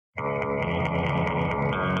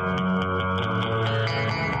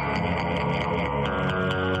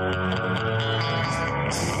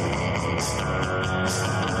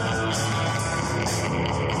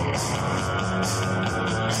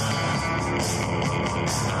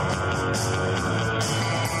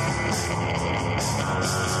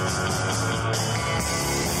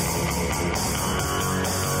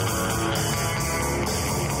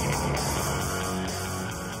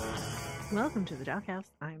Welcome to the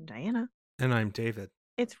Doghouse. I'm Diana. And I'm David.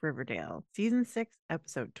 It's Riverdale, Season 6,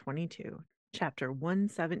 Episode 22, Chapter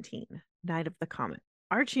 117, Night of the Comet.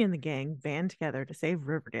 Archie and the gang band together to save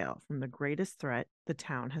Riverdale from the greatest threat the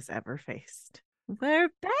town has ever faced. We're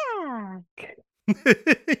back!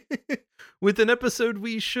 With an episode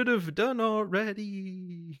we should have done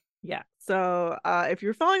already. Yeah, so if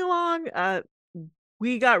you're following along,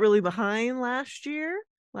 we got really behind last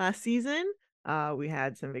season. We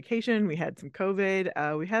had some vacation, we had some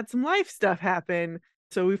COVID, we had some life stuff happen.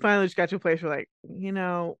 So we finally just got to a place where,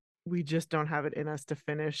 we just don't have it in us to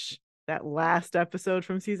finish that last episode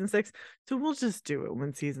from season 6. So we'll just do it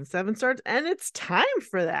when season 7 starts. And it's time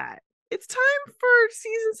for that. It's time for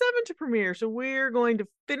season 7 to premiere. So we're going to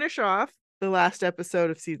finish off the last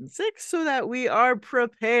episode of season 6 so that we are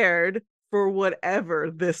prepared for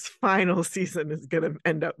whatever this final season is going to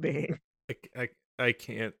end up being. I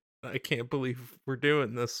can't believe we're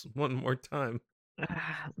doing this one more time.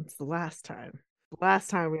 It's the last time. The last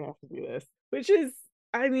time we have to do this, which is,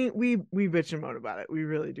 I mean, we bitch and moan about it. We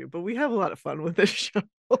really do, but we have a lot of fun with this show.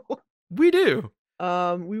 We do.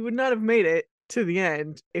 We would not have made it to the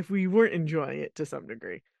end if we weren't enjoying it to some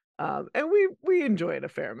degree. And we enjoy it a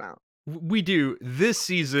fair amount. We do. This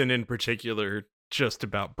season in particular just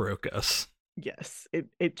about broke us. Yes,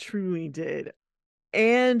 it truly did.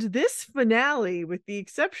 And this finale, with the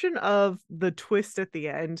exception of the twist at the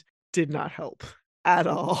end, did not help at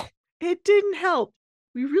all. It didn't help.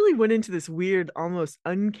 We really went into this weird, almost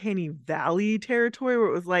uncanny valley territory where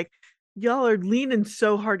it was like, y'all are leaning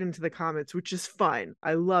so hard into the Comets, which is fun.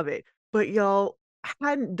 I love it. But y'all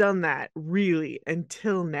hadn't done that really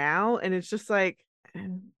until now. And it's just like, I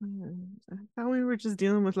thought we were just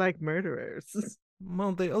dealing with like murderers.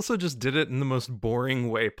 Well, they also just did it in the most boring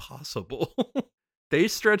way possible. They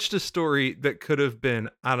stretched a story that could have been,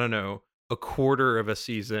 I don't know, a quarter of a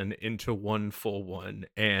season into one full one.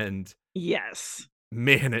 And yes,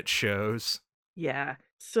 man, it shows. Yeah.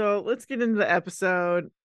 So let's get into the episode.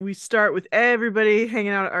 We start with everybody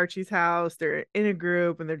hanging out at Archie's house. They're in a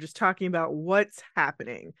group and they're just talking about what's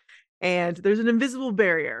happening. And there's an invisible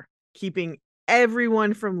barrier keeping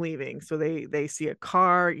everyone from leaving. So they see a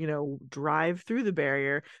car, drive through the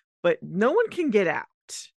barrier, but no one can get out.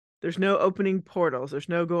 There's no opening portals. There's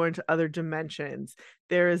no going to other dimensions.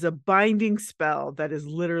 There is a binding spell that is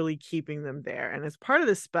literally keeping them there. And as part of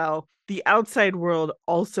the spell, the outside world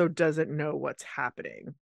also doesn't know what's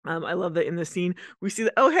happening. I love that in the scene, we see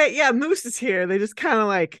that, oh, hey, yeah, Moose is here. They just kind of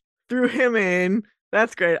like threw him in.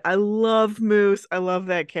 That's great. I love Moose. I love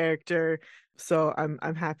that character. So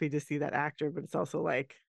I'm happy to see that actor, but it's also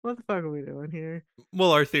like, what the fuck are we doing here?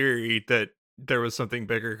 Well, our theory that there was something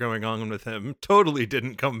bigger going on with him totally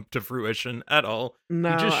didn't come to fruition at all.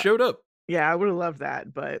 No, he just showed up. Yeah, I would have loved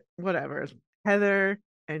that, but whatever. Heather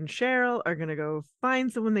and Cheryl are gonna go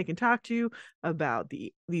find someone they can talk to about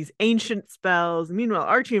these ancient spells. Meanwhile,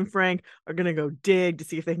 Archie and Frank are gonna go dig to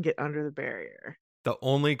see if they can get under the barrier. The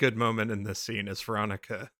only good moment in this scene is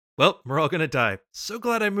Veronica. Well, we're all gonna die. So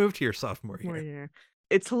glad I moved here sophomore year.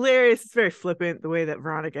 It's hilarious. It's very flippant the way that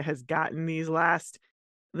Veronica has gotten the last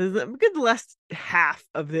half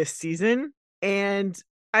of this season. And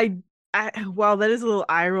I while that is a little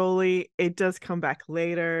eye rolly, it does come back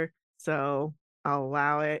later, so I'll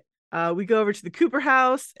allow it. We go over to the Cooper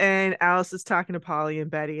house, and Alice is talking to Polly and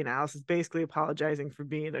Betty, and Alice is basically apologizing for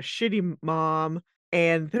being a shitty mom.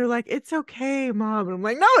 And they're like, "It's okay, mom." And I'm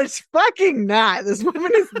like, "No, it's fucking not. This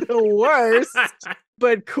woman is the worst."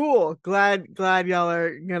 But cool. Glad y'all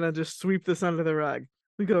are gonna just sweep this under the rug.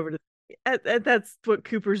 We go over to that's what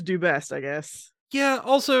Coopers do best, I guess. Yeah,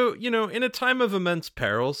 also, in a time of immense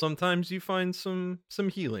peril, sometimes you find some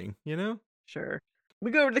healing, Sure.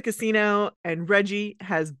 We go over to the casino, and Reggie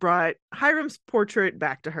has brought Hiram's portrait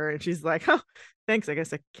back to her, and she's like, "Oh, thanks. I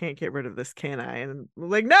guess I can't get rid of this, can I?" And I'm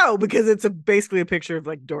like, "No, because it's basically a picture of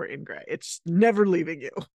like Dorian Gray. It's never leaving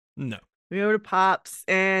you." No. We go to Pops,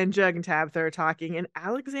 and Jug and Tabitha are talking, and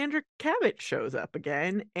Alexandra Cabot shows up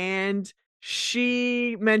again, and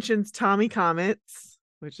she mentions Tommy Comets,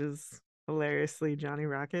 which is hilariously Johnny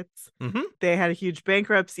Rockets. Mm-hmm. They had a huge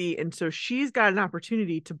bankruptcy, and so she's got an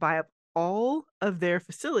opportunity to buy up all of their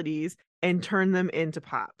facilities and turn them into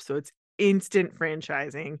Pop. So it's instant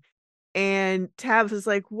franchising. And Tabs is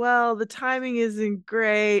like, "Well, the timing isn't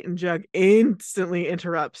great," and Jug instantly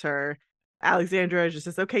interrupts her. Alexandra just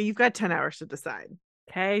says, "Okay, you've got 10 hours to decide."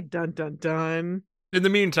 Okay, dun dun dun. In the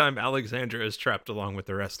meantime, Alexandra is trapped along with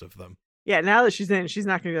the rest of them. Yeah, now that she's in, she's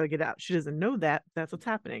not going to be able to get out. She doesn't know that. That's what's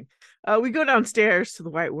happening. We go downstairs to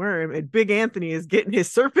the White Worm, and Big Anthony is getting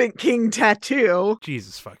his Serpent King tattoo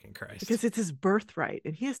Jesus fucking Christ. because it's his birthright,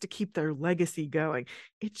 and he has to keep their legacy going.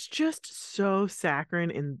 It's just so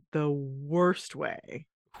saccharine in the worst way.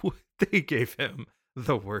 They gave him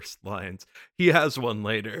the worst lines. He has one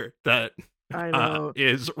later that I know.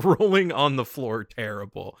 is rolling on the floor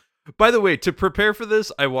terrible. By the way, to prepare for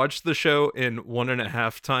this, I watched the show in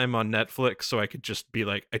 1.5 time on Netflix, so I could just be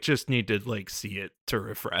like, I just need to like see it to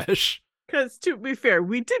refresh. Because to be fair,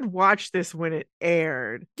 we did watch this when it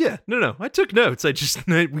aired. Yeah, no, I took notes. I just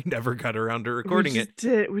we never got around to recording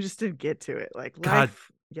it. We just didn't get to it. Like God,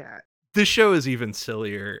 life, yeah. This show is even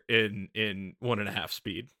sillier in 1.5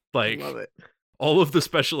 speed. I Like, love it. all of the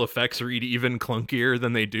special effects are even clunkier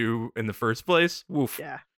than they do in the first place. Woof.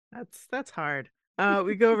 Yeah, that's hard.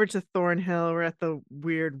 We go over to Thornhill. We're at the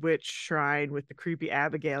weird witch shrine with the creepy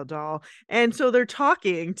Abigail doll. And so they're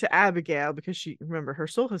talking to Abigail because remember, her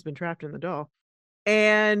soul has been trapped in the doll.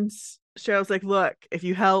 And Cheryl's like, look, if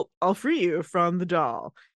you help, I'll free you from the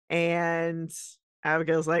doll. And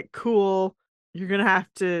Abigail's like, cool, you're gonna have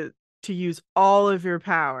to use all of your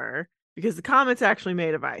power because the comet's actually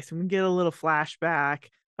made of ice. And we get a little flashback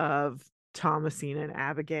of Thomasina and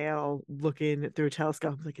Abigail looking through a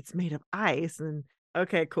telescope, like it's made of ice. And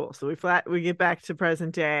okay, cool. So we get back to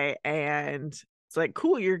present day, and it's like,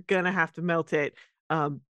 cool, you're gonna have to melt it,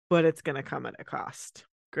 but it's gonna come at a cost.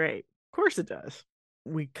 Great, of course it does.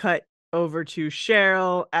 We cut over to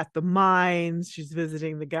Cheryl at the mines. She's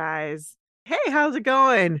visiting the guys. Hey, how's it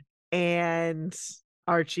going? And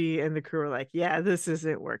Archie and the crew are like, yeah, this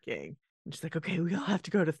isn't working. And she's like, okay, we all have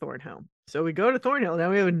to go to Thornhill. So we go to Thornhill.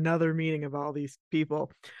 Now we have another meeting of all these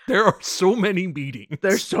people. There are so many meetings.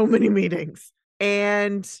 There's so many meetings.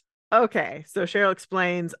 And okay, so Cheryl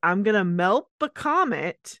explains, I'm going to melt the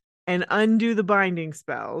comet and undo the binding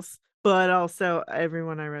spells, but also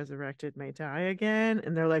everyone I resurrected may die again.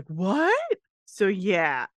 And they're like, what? So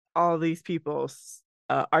yeah, all these people,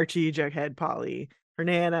 Archie, Jughead, Polly,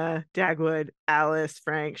 Hernana, Dagwood, Alice,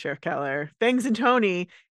 Frank, Sheriff Keller, Fangs, and Tony,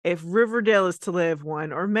 if Riverdale is to live,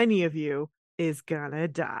 one or many of you is gonna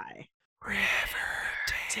die. Riverdale.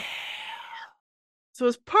 So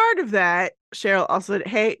as part of that, Cheryl also said,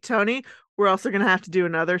 hey, Tony, we're also going to have to do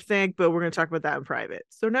another thing, but we're going to talk about that in private.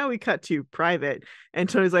 So now we cut to private, and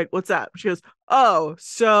Tony's like, what's up? She goes, oh,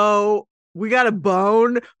 so we got a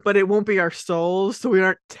bone, but it won't be our souls, so we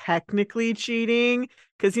aren't technically cheating.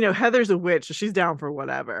 Because, Heather's a witch, so she's down for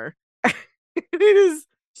whatever. It is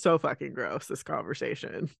so fucking gross, this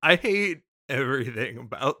conversation. I hate everything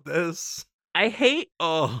about this. I hate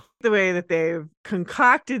the way that they've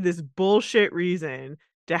concocted this bullshit reason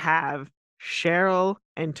to have Cheryl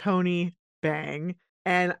and Tony bang.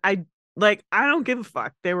 And I don't give a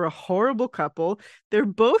fuck. They were a horrible couple. They're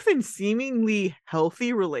both in seemingly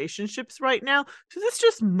healthy relationships right now. So this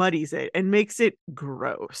just muddies it and makes it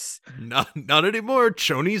gross. Not anymore.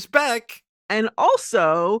 Choni's back. And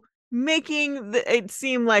also making it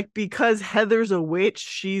seem like because Heather's a witch,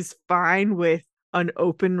 she's fine with an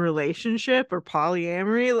open relationship or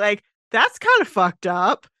polyamory. Like, that's kind of fucked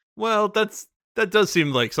up. Well, that does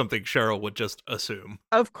seem like something Cheryl would just assume.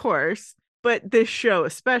 Of course. But this show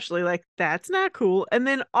especially, like, that's not cool. And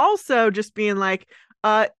then also just being like,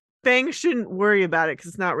 Fang shouldn't worry about it because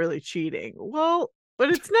it's not really cheating. Well, but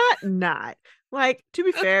it's not. Like, to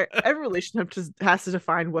be fair, every relationship just has to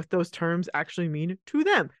define what those terms actually mean to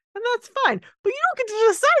them. And that's fine. But you don't get to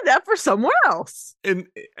decide that for someone else. And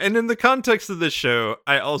in the context of this show,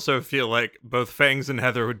 I also feel like both Fangs and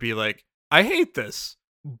Heather would be like, I hate this,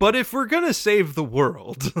 but if we're going to save the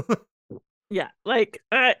world. Yeah, like,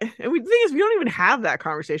 and the thing is, we don't even have that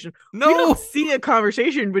conversation. No. We don't see a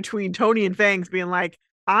conversation between Tony and Fangs being like,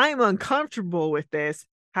 I'm uncomfortable with this.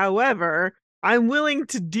 However, I'm willing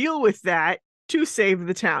to deal with that to save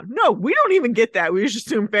the town. No, we don't even get that. We just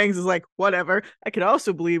assume Fangs is like, whatever. I could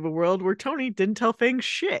also believe a world where Tony didn't tell Fangs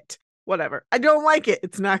shit. Whatever. I don't like it.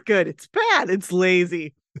 It's not good. It's bad. It's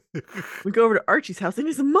lazy. We go over to Archie's house and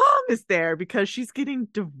his mom is there because she's getting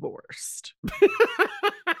divorced.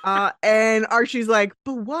 And Archie's like,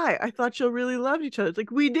 but why? I thought y'all really loved each other. It's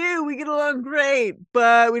like, we do. We get along great,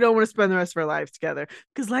 but we don't want to spend the rest of our lives together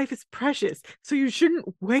because life is precious. So you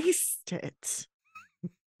shouldn't waste it.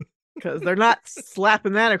 Because they're not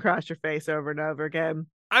slapping that across your face over and over again.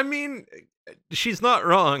 I mean, she's not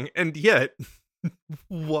wrong. And yet,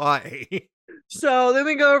 why? So then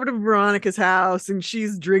we go over to Veronica's house and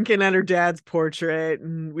she's drinking at her dad's portrait.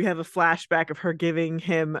 And we have a flashback of her giving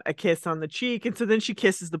him a kiss on the cheek. And so then she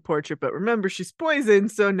kisses the portrait. But remember, she's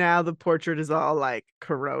poisoned. So now the portrait is all like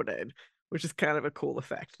corroded. which is kind of a cool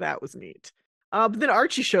effect. That was neat. But then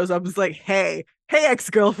Archie shows up and is like, hey,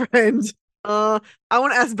 ex-girlfriend. I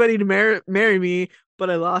want to ask Betty to marry me, but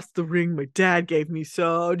I lost the ring my dad gave me.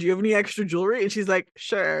 So do you have any extra jewelry? And she's like,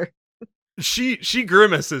 sure. She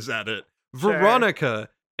grimaces at it. Sure. Veronica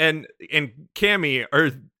and Cammy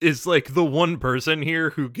is like the one person here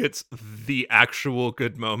who gets the actual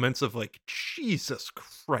good moments of like, Jesus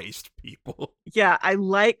Christ, people. Yeah, I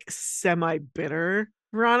like semi-bitter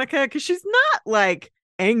Veronica because she's not like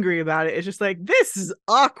angry about it. It's just like, this is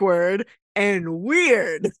awkward and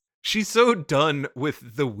weird. She's so done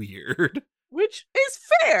with the weird. Which is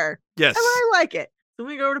fair. Yes. And I like it. So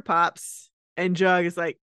we go over to Pops, and Jug is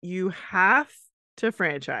like, you have to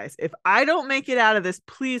franchise. If I don't make it out of this,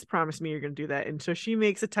 please promise me you're going to do that. And so she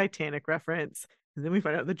makes a Titanic reference. And then we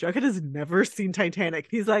find out that Jughead has never seen Titanic.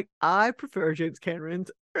 He's like, I prefer James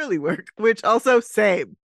Cameron's early work, which also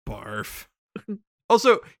same. Barf.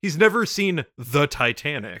 Also, he's never seen The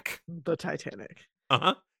Titanic. The Titanic.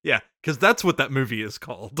 Uh-huh. Yeah, because that's what that movie is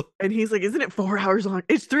called. And he's like, isn't it 4 hours long?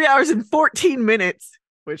 It's 3 hours and 14 minutes,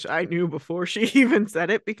 which I knew before she even said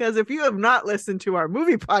it, because if you have not listened to our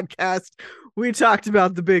movie podcast, we talked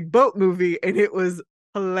about the Big Boat movie, and it was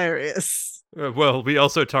hilarious. Well, we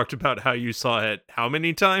also talked about how you saw it how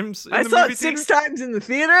many times in I the saw movie it 6 theater? times in the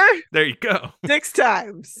theater. There you go. 6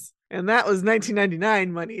 times. And that was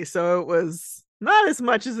 1999 money, so it was not as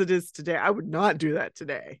much as it is today. I would not do that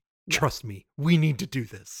today. No. Trust me, we need to do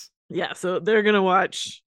this. Yeah, so they're gonna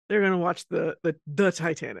watch the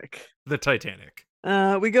Titanic. The Titanic.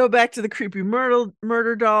 We go back to the creepy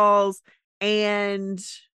murder dolls, and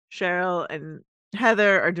Cheryl and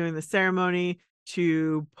Heather are doing the ceremony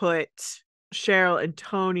to put Cheryl and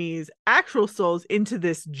Tony's actual souls into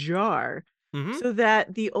this jar so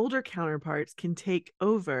that the older counterparts can take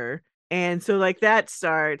over. And so like that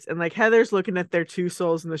starts, and like Heather's looking at their 2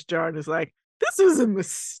 souls in this jar and is like, this was a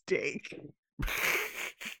mistake.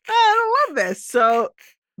 I don't love this. So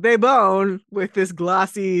they bone with this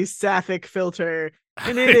glossy sapphic filter,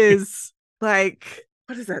 and it is like,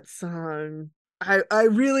 what is that song? I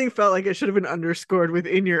really felt like it should have been underscored with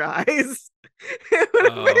 "In Your Eyes." It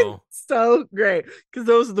would have been so great because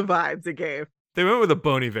those are the vibes it gave. They went with a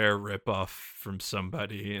Bon Iver ripoff from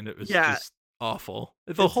somebody, and it was just awful.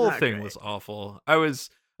 The whole thing was awful. I was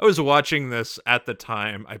watching this at the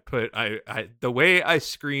time. I the way I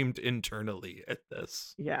screamed internally at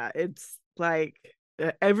this. Yeah, it's like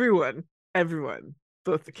everyone,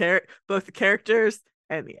 both the characters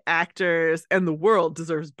and the actors and the world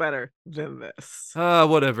deserves better than this.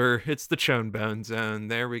 Whatever. It's the Chonebone Zone.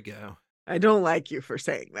 There we go. I don't like you for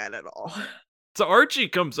saying that at all. So Archie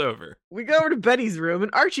comes over. We go over to Betty's room,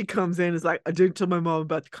 and Archie comes in and is like, I didn't tell my mom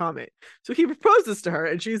about the comet. So he proposes to her,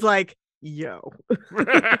 and she's like, yo.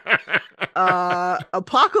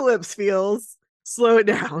 Apocalypse feels. Slow it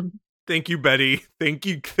down. Thank you, Betty.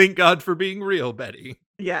 Thank God for being real, Betty.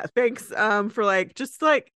 Yeah, thanks for like, just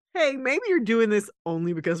like, hey, maybe you're doing this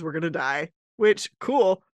only because we're gonna die. Which,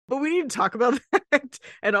 cool. But we need to talk about that.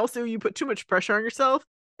 And also, you put too much pressure on yourself,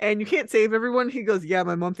 and you can't save everyone. He goes, yeah,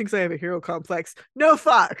 my mom thinks I have a hero complex. No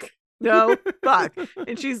fuck.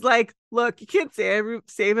 And she's like, look, you can't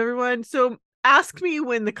save everyone. So ask me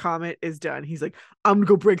when the comet is done. He's like, I'm gonna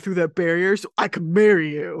go break through that barrier so I can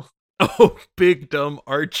marry you. Oh, big dumb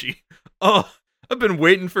Archie. Oh, I've been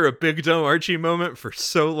waiting for a big dumb Archie moment for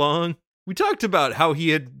so long. We talked about how he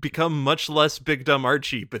had become much less big dumb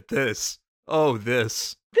Archie, but this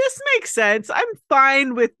makes sense. I'm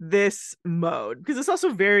fine with this mode because it's also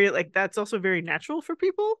very like, that's also very natural for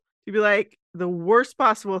people to be like, the worst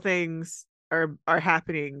possible things are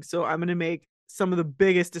happening, so I'm gonna make some of the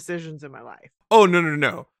biggest decisions in my life. Oh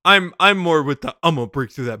no. I'm more with the I'm gonna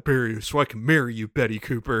break through that barrier so I can marry you, Betty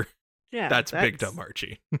Cooper. Yeah, that's big dumb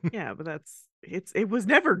Archie. Yeah, but it was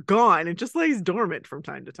never gone. It just lays dormant from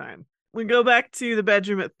time to time. We go back to the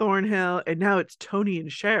bedroom at Thornhill, and now it's Tony and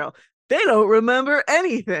Cheryl. They don't remember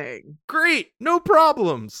anything. Great, no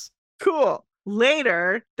problems. Cool.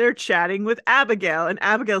 Later, they're chatting with Abigail, and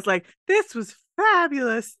Abigail's like, this was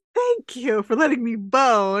fabulous. Thank you for letting me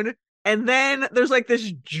bone. And then there's like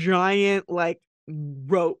this giant like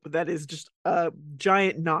rope that is just a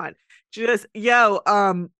giant knot. She goes, yo,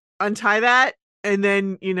 untie that, and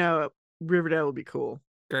then, Riverdale will be cool.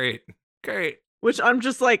 Great. Which I'm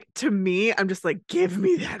just like, to me, I'm just like, give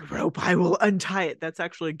me that rope. I will untie it. That's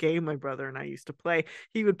actually a game my brother and I used to play.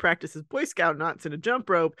 He would practice his Boy Scout knots in a jump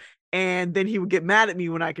rope, and then he would get mad at me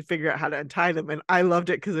when I could figure out how to untie them. And I loved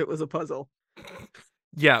it because it was a puzzle.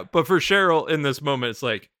 Yeah, but for Cheryl in this moment, it's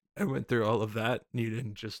like, I went through all of that and you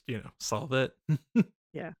didn't just, solve it.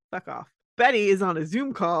 Yeah, fuck off. Betty is on a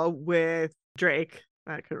Zoom call with Drake,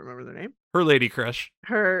 I couldn't remember their name. Her lady crush.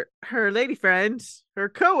 Her lady friend, her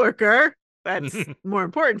coworker. That's more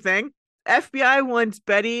important thing. FBI wants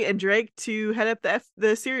Betty and Drake to head up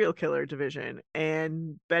the serial killer division,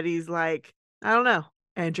 and Betty's like, I don't know,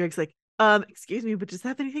 and Drake's like, excuse me, but does that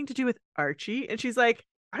have anything to do with Archie? And she's like,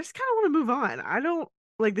 I just kind of want to move on. I don't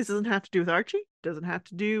like this. Doesn't have to do with Archie. Doesn't have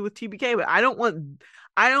to do with TBK. But I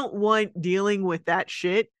don't want dealing with that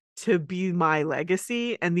shit to be my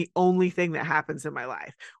legacy and the only thing that happens in my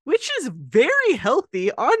life, which is very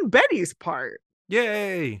healthy on Betty's part.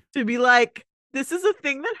 Yay! To be like, this is a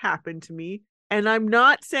thing that happened to me, and I'm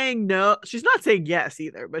not saying no. She's not saying yes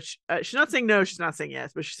either, but she's not saying no. She's not saying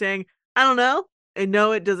yes, but she's saying, I don't know. And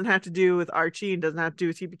no, it doesn't have to do with Archie and doesn't have to do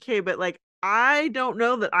with TPK, but like, I don't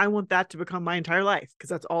know that I want that to become my entire life because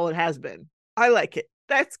that's all it has been. I like it.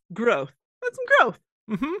 That's growth. That's some growth.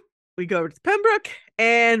 Mm-hmm. We go over to Pembroke,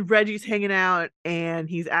 and Reggie's hanging out, and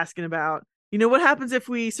he's asking about, what happens if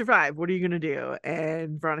we survive? What are you going to do?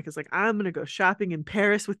 And Veronica's like, I'm going to go shopping in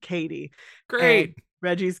Paris with Katie. And Great.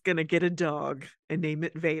 Reggie's going to get a dog and name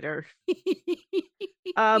it Vader.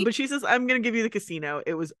 But she says, I'm going to give you the casino.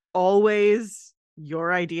 It was always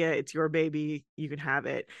your idea. It's your baby. You can have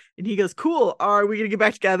it. And he goes, cool. Are we going to get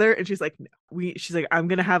back together? And she's like, no. She's like, I'm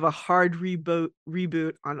going to have a hard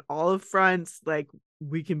reboot on all of fronts. Like,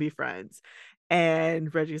 we can be friends.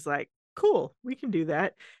 And Reggie's like, cool, we can do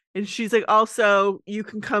that. And she's like, also, you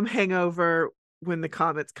can come hang over when the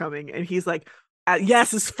comet's coming. And he's like,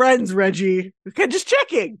 yes, as friends, Reggie. Okay, just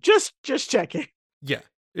checking. Just checking. Yeah.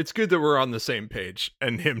 It's good that we're on the same page.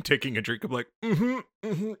 And him taking a drink, I'm like,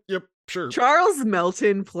 yep, sure. Charles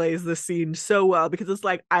Melton plays the scene so well because it's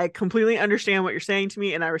like, I completely understand what you're saying to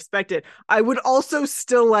me and I respect it. I would also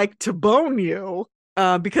still like to bone you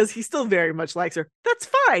because he still very much likes her. That's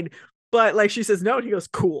fine. But like she says no, and he goes,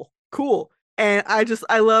 cool. And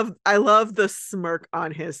I love the smirk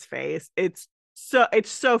on his face. It's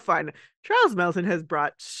so fun. Charles Melton has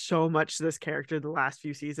brought so much to this character the last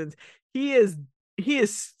few seasons. He is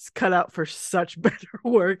cut out for such better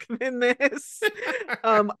work than this.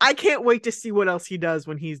 I can't wait to see what else he does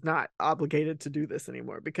when he's not obligated to do this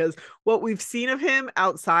anymore, because what we've seen of him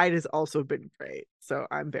outside has also been great. So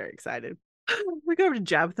I'm very excited. We go over to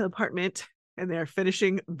Jabba apartment, and they're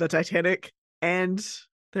finishing the Titanic, and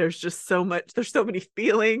there's just so many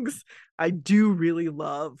feelings. I do really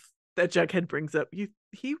love that Jughead brings up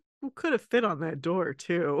he could have fit on that door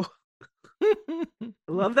too. I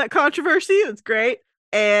love that controversy. It's great.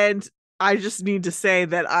 And I just need to say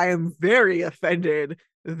that I am very offended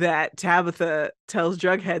that Tabitha tells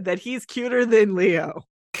Jughead that he's cuter than Leo,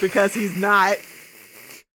 because he's not.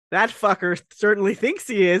 That fucker certainly thinks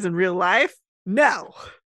he is in real life. No.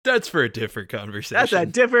 That's for a different conversation. That's a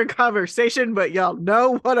different conversation, but y'all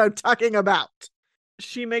know what I'm talking about.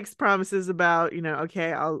 She makes promises about,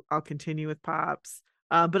 okay, I'll continue with Pops.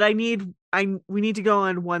 But we need to go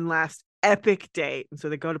on one last epic date. And so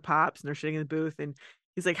they go to Pops and they're sitting in the booth, and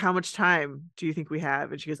he's like, how much time do you think we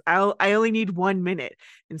have? And she goes, I only need 1 minute.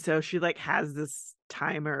 And so she like has this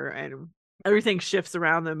timer, and everything shifts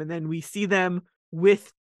around them. And then we see them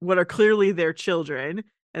with what are clearly their children,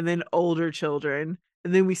 and then older children.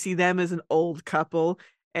 And then we see them as an old couple.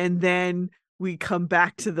 And then we come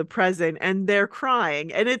back to the present and they're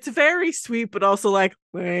crying. And it's very sweet, but also like,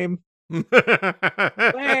 lame.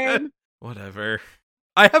 Lame. Whatever.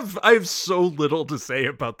 I have so little to say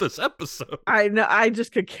about this episode. I know, I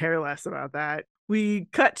just could care less about that. We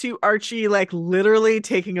cut to Archie like literally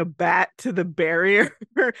taking a bat to the barrier,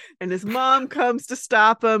 and his mom comes to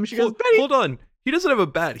stop him. She goes, Betty. Hold on. He doesn't have a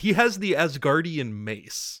bat. He has the Asgardian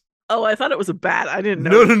mace. Oh, I thought it was a bat. I didn't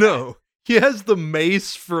know. No. He has the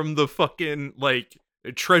mace from the fucking like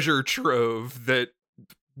treasure trove that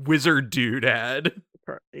wizard dude had.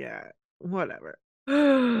 Yeah, whatever.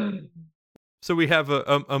 So we have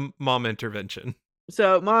a mom intervention.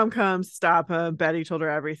 So mom comes to stop him. Betty told her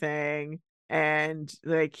everything. And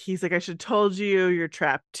like, he's like, I should have told you, you're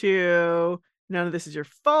trapped too. None of this is your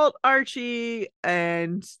fault, Archie.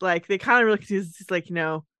 And like, they kind of really, he's like,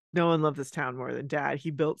 no one loved this town more than Dad.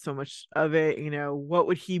 He built so much of it. What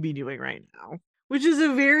would he be doing right now? Which is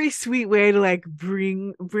a very sweet way to like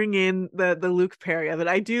bring in the Luke Perry of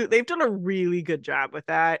it. They've done a really good job with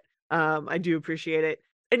that. I do appreciate it.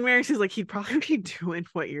 And Mary says like, he'd probably be doing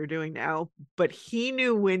what you're doing now, but he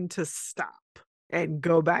knew when to stop and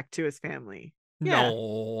go back to his family. Yeah.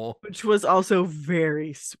 No. Which was also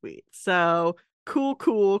very sweet. So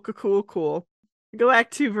cool. We go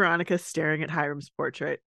back to Veronica staring at Hiram's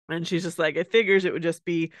portrait. And she's just like, it figures it would just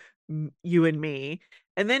be you and me.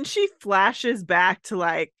 And then she flashes back to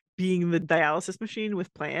like being the dialysis machine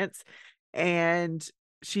with plants. And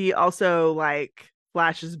she also like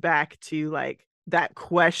flashes back to like that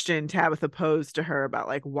question Tabitha posed to her about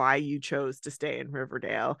like why you chose to stay in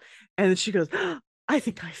Riverdale. And then she goes, I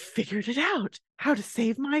think I figured it out, how to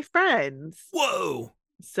save my friends. Whoa.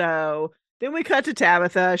 So then we cut to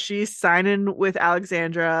Tabitha. She's signing with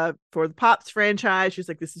Alexandra for the Pops franchise. She's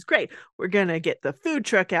like, this is great. We're going to get the food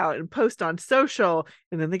truck out and post on social.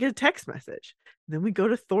 And then they get a text message. And then we go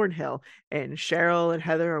to Thornhill, and Cheryl and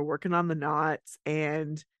Heather are working on the knots.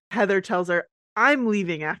 And Heather tells her, I'm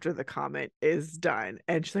leaving after the Comet is done.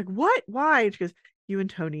 And she's like, what? Why? And she goes, you and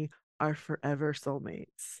Tony are forever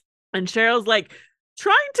soulmates. And Cheryl's like,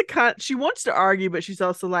 trying to cut, she wants to argue, but she's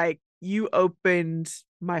also like, you opened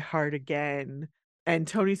my heart again. And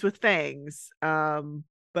Tony's with fangs.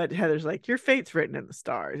 But Heather's like, your fate's written in the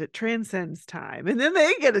stars. It transcends time. And then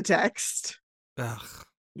they get a text. Ugh.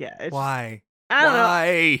 Yeah. It's Why? I don't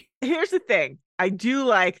Why? know. Here's the thing. I do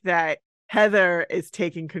like that Heather is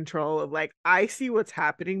taking control of like, I see what's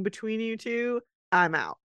happening between you two. I'm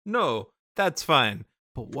out. No, that's fine.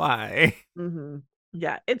 But why? Mm-hmm.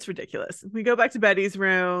 Yeah, it's ridiculous. We go back to Betty's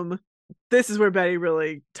room. This is where Betty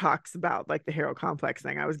really talks about like the hero complex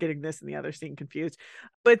thing. I was getting this and the other scene confused.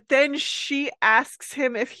 But then she asks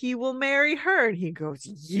him if he will marry her, and he goes,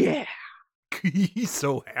 yeah. He's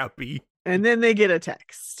so happy. And then they get a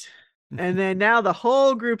text. And then now the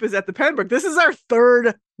whole group is at the Pembroke. This is our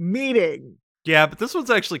third meeting. Yeah, but this one's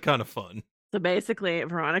actually kind of fun. So basically,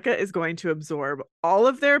 Veronica is going to absorb all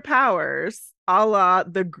of their powers, a la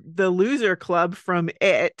the loser club from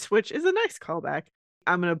It, which is a nice callback.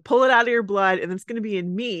 I'm going to pull it out of your blood, and it's going to be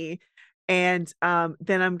in me. And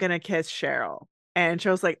then I'm going to kiss Cheryl. And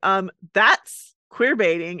Cheryl's like, that's queer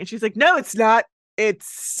baiting. And she's like, no, it's not. It's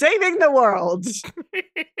saving the world.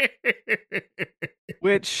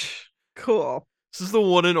 Which, cool. This is the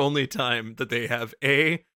one and only time that they have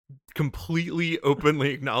A, completely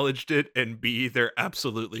openly acknowledged it, and B, they're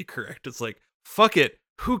absolutely correct. It's like, fuck it,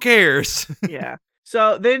 who cares? Yeah.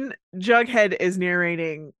 So then Jughead is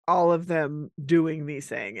narrating all of them doing these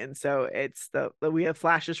things. And so it's we have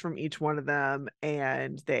flashes from each one of them,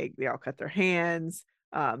 and they all cut their hands.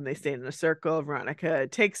 They stand in a circle. Veronica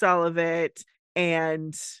takes all of it,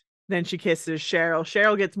 and then she kisses Cheryl.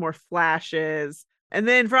 Cheryl gets more flashes. And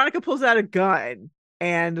then Veronica pulls out a gun,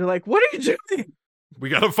 and they're like, what are you doing? We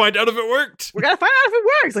gotta find out if it worked. We gotta find out if it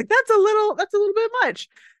works. Like, that's a little bit much.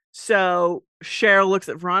 So Cheryl looks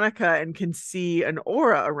at Veronica and can see an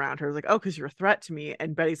aura around her. Like, oh, because you're a threat to me.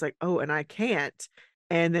 And Betty's like, oh, and I can't.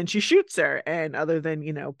 And then she shoots her. And other than,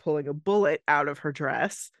 pulling a bullet out of her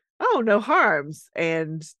dress, oh, no harms.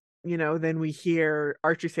 And, then we hear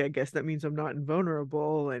Archie say, I guess that means I'm not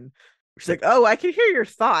invulnerable. And she's like, oh, I can hear your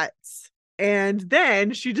thoughts. And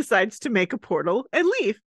then she decides to make a portal and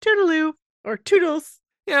leave. Toodaloo, or toodles.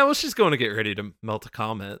 Yeah, well, she's going to get ready to melt a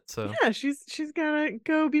comet, so. Yeah, she's gonna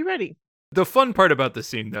go be ready. The fun part about the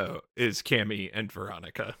scene, though, is Cammy and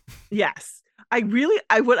Veronica. Yes.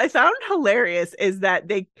 What I found hilarious is that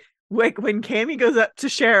they, like, when Cammy goes up to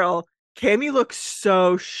Cheryl, Cammy looks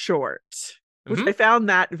so short, which I found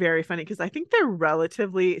that very funny because I think they're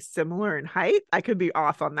relatively similar in height. I could be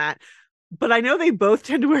off on that. But I know they both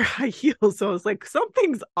tend to wear high heels, so I was like,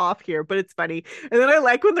 something's off here, but it's funny. And then I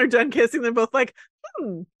like when they're done kissing, they're both like,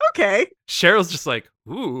 okay. Cheryl's just like,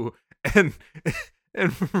 ooh, and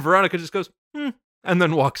Veronica just goes, and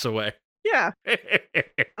then walks away. Yeah.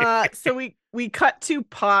 So we cut to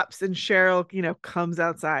Pops, and Cheryl, comes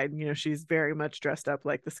outside, and, she's very much dressed up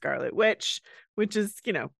like the Scarlet Witch, which is,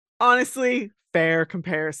 honestly, fair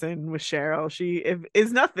comparison with Cheryl. She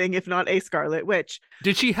is nothing if not a Scarlet Witch.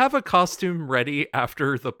 Did she have a costume ready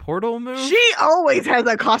after the portal move? She always has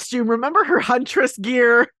a costume. Remember her Huntress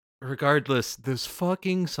gear? Regardless, this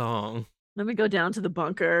fucking song. Then we go down to the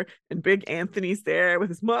bunker, and Big Anthony's there with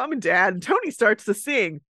his mom and dad, and Tony starts to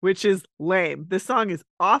sing, which is lame. This song is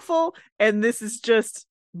awful, and this is just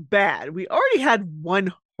bad. We already had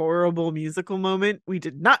one horrible musical moment. We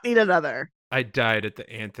did not need another. I died at the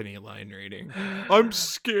Anthony line reading. I'm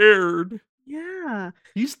scared. Yeah.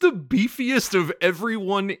 He's the beefiest of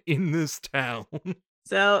everyone in this town.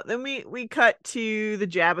 So then we cut to the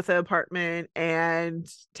Jabitha apartment, and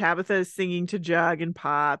Tabitha is singing to Jug and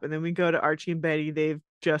Pop. And then we go to Archie and Betty. They've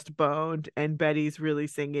just boned, and Betty's really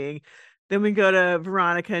singing. Then we go to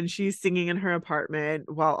Veronica, and she's singing in her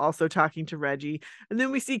apartment while also talking to Reggie. And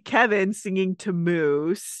then we see Kevin singing to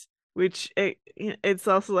Moose, which it's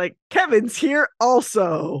also like, Kevin's here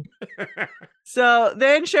also. So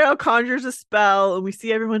then Cheryl conjures a spell, and we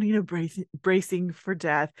see everyone, bracing for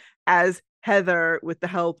death as Heather, with the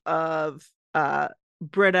help of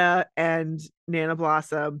Britta and Nana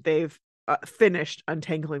Blossom, they've finished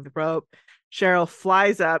untangling the rope. Cheryl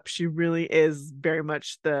flies up. She really is very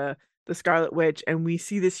much the Scarlet Witch, and we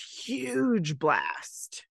see this huge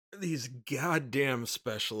blast. These goddamn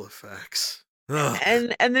special effects. Ugh.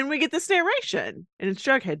 And then we get this narration, and it's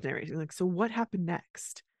Jughead narrating, like, so what happened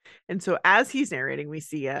next? And so as he's narrating, we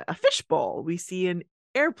see a fishbowl, we see an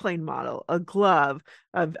airplane model, a glove,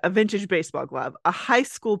 a vintage baseball glove, a high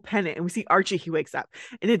school pennant, and we see Archie. He wakes up,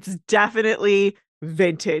 and it's definitely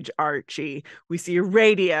vintage Archie. We see a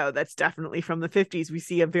radio that's definitely from the 50s. We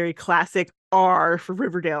see a very classic R for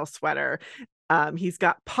Riverdale sweater. He's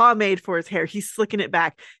got pomade for his hair. He's slicking it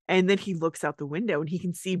back. And then he looks out the window and he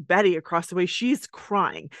can see Betty across the way. She's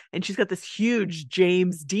crying. And she's got this huge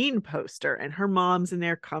James Dean poster. And her mom's in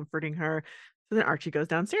there comforting her. So then Archie goes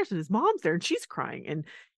downstairs and his mom's there and she's crying. And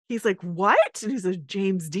he's like, what? And he's like,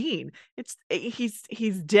 James Dean.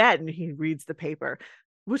 He's dead. And he reads the paper,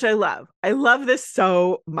 which I love. I love this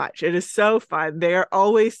so much. It is so fun. They are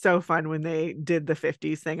always so fun when they did the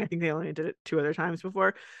 50s thing. I think they only did it 2 other times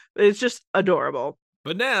before, but it's just adorable.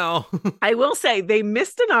 But now I will say they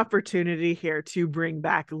missed an opportunity here to bring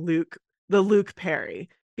back the Luke Perry,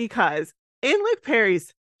 because in Luke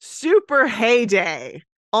Perry's super heyday,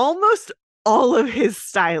 almost all of his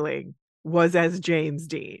styling was as James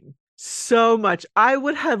Dean. So much.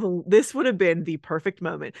 This would have been the perfect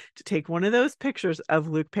moment to take one of those pictures of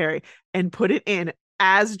Luke Perry and put it in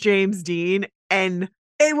as James Dean, and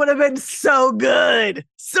it would have been so good.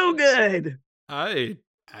 So good. I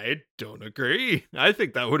don't agree. I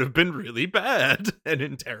think that would have been really bad and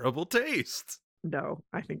in terrible taste. No,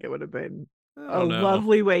 I think it would have been a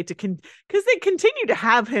lovely way to because they continue to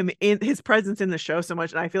have him in his presence in the show so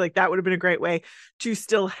much, and I feel like that would have been a great way to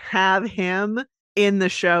still have him in the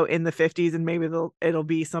show in the 50s, and maybe it'll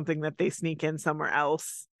be something that they sneak in somewhere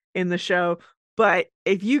else in the show. But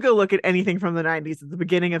if you go look at anything from the 90s, at the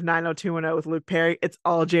beginning of 90210 with Luke Perry, it's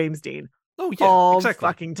all James Dean. Oh yeah, all exactly.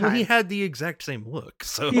 Fucking time. Well, he had the exact same look,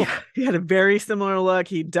 so yeah, he had a very similar look.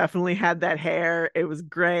 He definitely had that hair. It was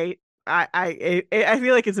great. I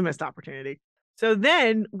feel like it's a missed opportunity. So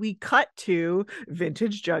then we cut to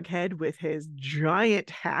vintage Jughead with his giant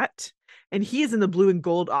hat, and he is in the blue and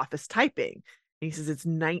gold office typing. And he says it's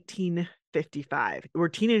 1955. We're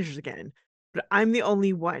teenagers again, but I'm the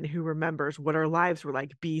only one who remembers what our lives were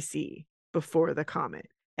like BC, before the comet.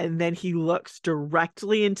 And then he looks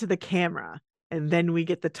directly into the camera, and then we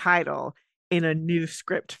get the title in a new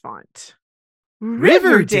script font.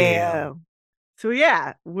 Riverdale. So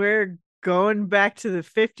yeah, we're going back to the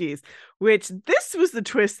 50s, which this was the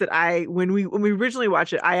twist that when we originally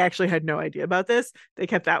watched it, I actually had no idea about this. They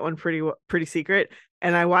kept that one pretty secret,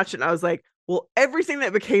 and I watched it and I was like, well, everything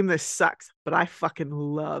that became this sucks, but I fucking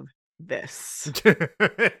love this.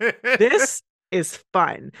 This is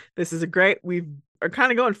fun. This is we are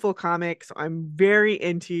kind of going full comic, so I'm very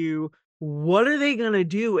into what are they going to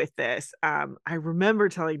do with this. I remember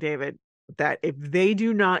telling David that if they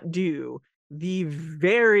do not do the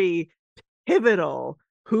very pivotal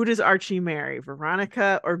who does Archie marry,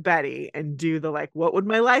 Veronica or Betty, and do the like what would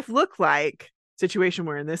my life look like situation,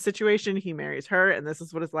 where in this situation he marries her and this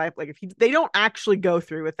is what his life like, if they don't actually go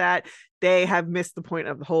through with that, they have missed the point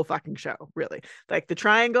of the whole fucking show. Really, like the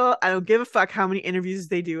triangle, I don't give a fuck how many interviews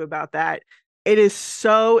they do about that. It is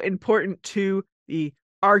so important to the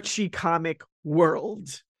Archie comic world.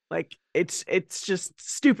 Like it's just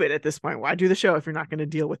stupid at this point. Why do the show if you're not going to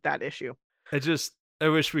deal with that issue? I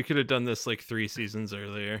wish we could have done this like 3 seasons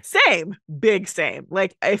earlier. Same.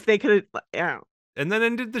 Like if they could have, yeah. And then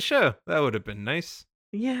ended the show. That would have been nice.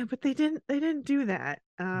 Yeah, but they didn't do that.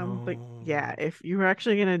 No. But yeah, if you were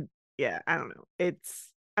actually gonna, yeah, I don't know.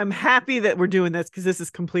 I'm happy that we're doing this because this is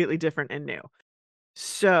completely different and new.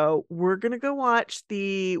 So we're gonna go watch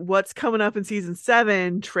the what's coming up in season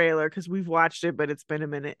 7 trailer, because we've watched it, but it's been a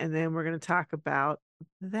minute, and then we're gonna talk about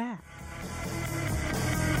that.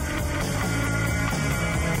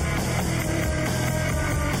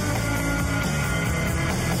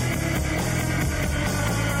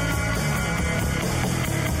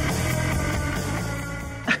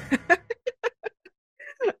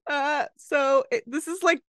 This is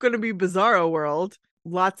like going to be Bizarro World.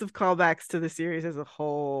 Lots of callbacks to the series as a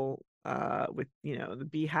whole, with the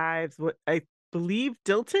beehives. What I believe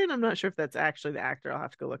Dilton. I'm not sure if that's actually the actor. I'll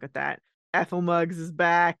have to go look at that. Ethel Muggs is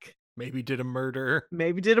back. Maybe did a murder.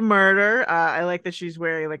 I like that she's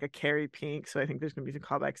wearing like a Carrie pink, so I think there's gonna be some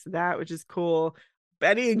callbacks to that, which is cool.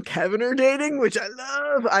 Betty and Kevin are dating, which I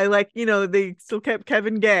love. I like, they still kept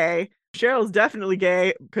Kevin gay. Cheryl's definitely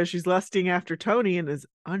gay because she's lusting after Tony and is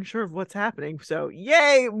unsure of what's happening. So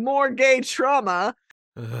yay, more gay trauma.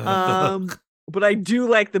 But I do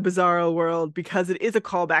like the Bizarro world because it is a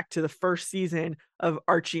callback to the first season of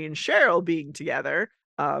Archie and Cheryl being together.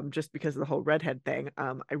 Just because of the whole redhead thing.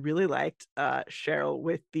 I really liked Cheryl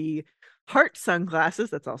with the heart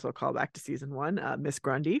sunglasses. That's also a callback to season 1. Miss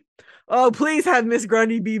Grundy. Oh, please have Miss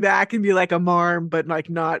Grundy be back and be like a marm, but like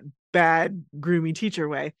not bad, groomy teacher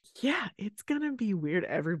way. Yeah, it's gonna be weird.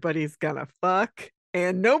 Everybody's gonna fuck.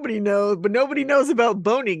 And nobody knows, but nobody knows about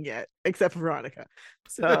boning yet, except for Veronica.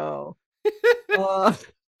 So uh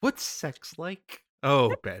What's sex like?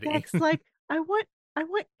 Oh, Betty. that's like I want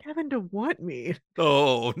Kevin to want me.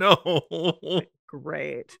 Oh, no.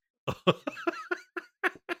 Great.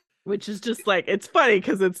 Which is just like, it's funny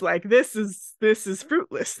because it's like this is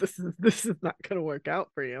fruitless. This is not gonna work out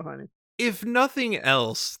for you, honey. If nothing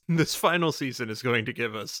else, this final season is going to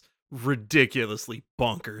give us ridiculously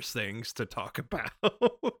bonkers things to talk about.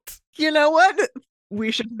 You know what?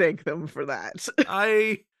 We should thank them for that.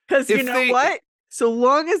 Because you know what? So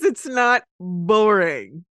long as it's not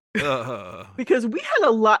boring. Because we had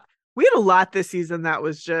a lot this season that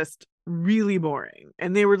was just really boring.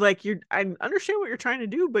 And they were like, I understand what you're trying to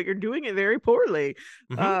do, but you're doing it very poorly.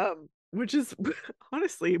 Which is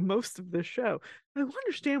honestly most of the show. I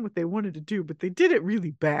understand what they wanted to do, but they did it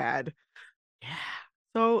really bad. Yeah.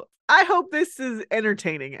 So I hope this is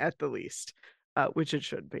entertaining at the least, which it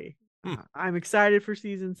should be. I'm excited for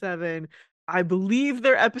season 7. I believe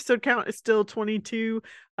their episode count is still 22.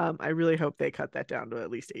 I really hope they cut that down to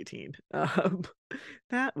at least 18.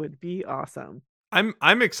 That would be awesome.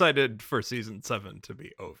 I'm excited for season 7 to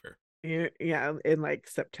be over. Yeah, in like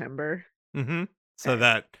September. So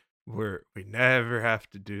that we never have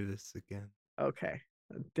to do this again. Okay.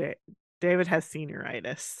 David has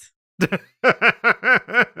senioritis. He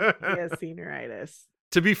has senioritis.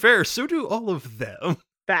 To be fair, so do all of them.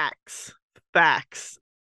 Facts.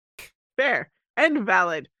 Fair and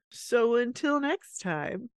valid. So until next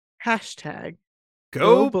time, hashtag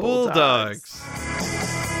Go Bulldogs.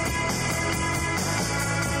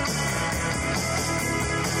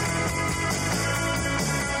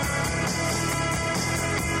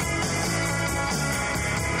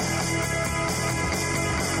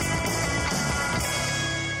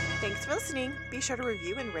 Thanks for listening. Be sure to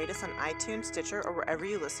review and rate us on iTunes, Stitcher, or wherever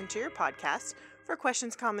you listen to your podcasts. For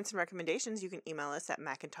questions, comments, and recommendations, you can email us at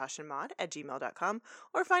macintoshandmod@gmail.com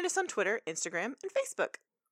or find us on Twitter, Instagram, and Facebook.